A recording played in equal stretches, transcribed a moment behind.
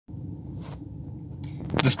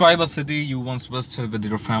Describe a city you once visited with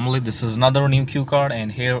your family. This is another new cue card,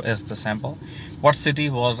 and here is the sample. What city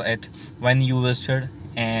was it when you visited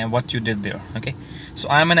and what you did there? Okay, so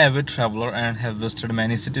I'm an avid traveler and have visited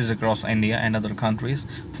many cities across India and other countries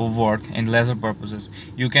for work and leisure purposes.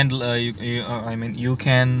 You can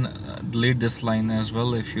delete this line as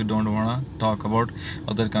well if you don't wanna talk about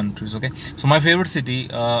other countries. Okay, so my favorite city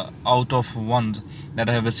out of ones that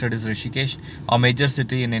I have visited is Rishikesh, a major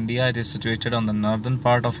city in India. It is situated on the northern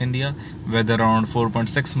part of India with around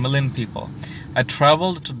 4.6 million people. I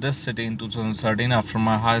traveled to this city in 2013 after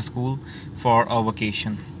my high school for a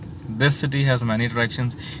vacation. This city has many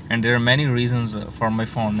attractions and there are many reasons for my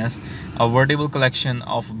fondness. A veritable collection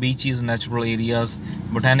of beaches, natural areas,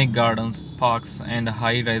 botanic gardens, parks, and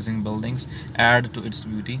high rising buildings add to its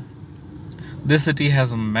beauty. This city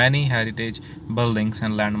has many heritage buildings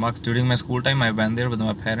and landmarks. During my school time, I went there with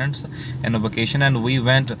my parents on a vacation, and we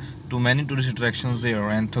went to many tourist attractions there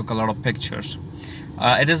and took a lot of pictures.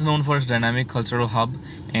 It is known for its dynamic cultural hub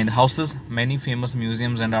and houses many famous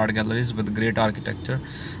museums and art galleries with great architecture.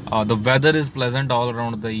 The weather is pleasant all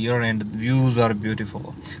around the year and views are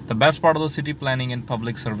beautiful. The best part of the city planning and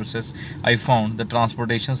public services, I found the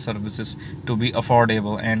transportation services to be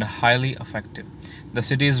affordable and highly effective. The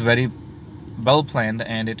city is very well planned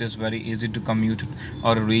and it is very easy to commute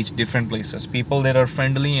or reach different places. People there are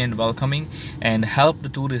friendly and welcoming and help the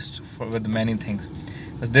tourists with many things.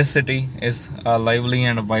 This city is lively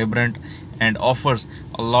and vibrant and offers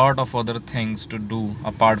a lot of other things to do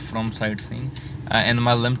apart from sightseeing. In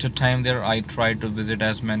my limited time there, I tried to visit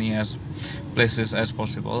as many as places as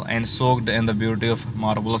possible and soaked in the beauty of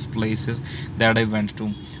marvelous places that I went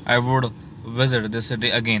to. I would visit this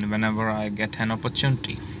city again whenever I get an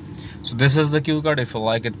opportunity. So this is the cue card. If you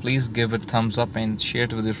like it, please give it thumbs up and share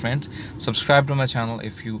it with your friends. Subscribe to my channel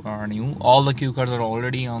if you are new. All the cue cards are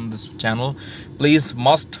already on this channel. Please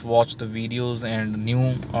must watch the videos and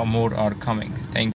new or more are coming. Thank you.